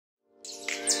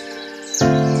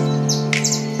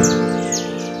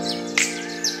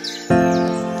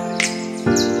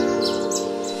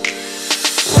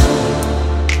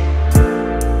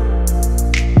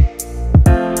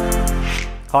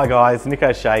Hi guys, Nick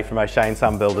O'Shea from O'Shea &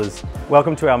 Son Builders.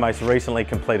 Welcome to our most recently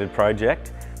completed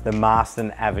project, the Marston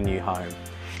Avenue home.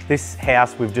 This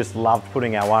house we've just loved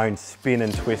putting our own spin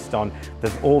and twist on.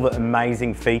 There's all the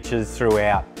amazing features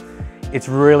throughout. It's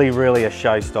really a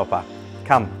showstopper.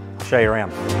 Come, I'll show you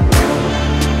around.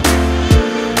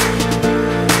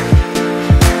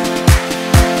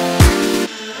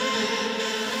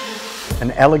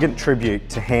 An elegant tribute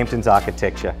to Hamptons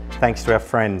architecture, thanks to our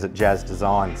friends at Jazz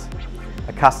Designs.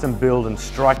 A custom build and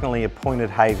strikingly appointed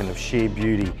haven of sheer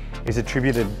beauty is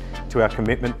attributed to our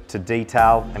commitment to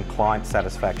detail and client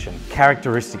satisfaction.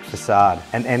 Characteristic facade,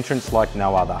 an entrance like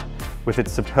no other, with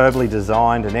its superbly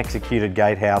designed and executed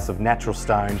gatehouse of natural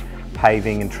stone,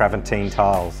 paving and travertine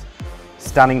tiles.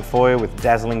 Stunning foyer with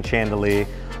dazzling chandelier,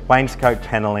 wainscot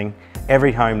panelling.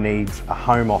 Every home needs a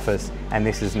home office, and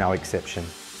this is no exception.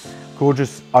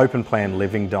 Gorgeous open plan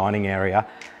living dining area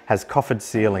has coffered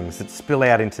ceilings that spill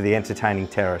out into the entertaining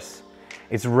terrace.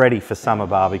 It's ready for summer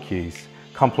barbecues,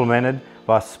 complemented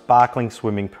by a sparkling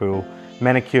swimming pool,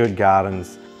 manicured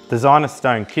gardens, designer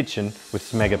stone kitchen with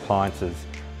smeg appliances,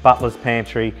 butler's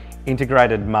pantry,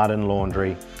 integrated mud and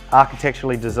laundry,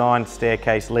 architecturally designed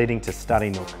staircase leading to study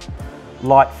nook,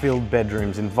 light-filled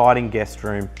bedrooms, inviting guest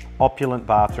room, opulent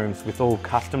bathrooms with all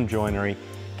custom joinery,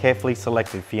 carefully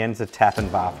selected Fienza tap and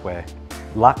bathware.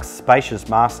 Luxe spacious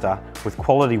master with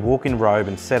quality walk-in robe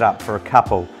and set up for a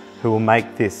couple who will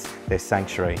make this their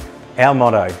sanctuary. Our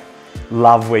motto,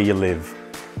 love where you live.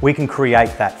 We can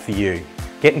create that for you.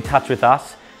 Get in touch with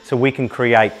us so we can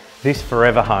create this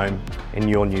forever home in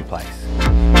your new place.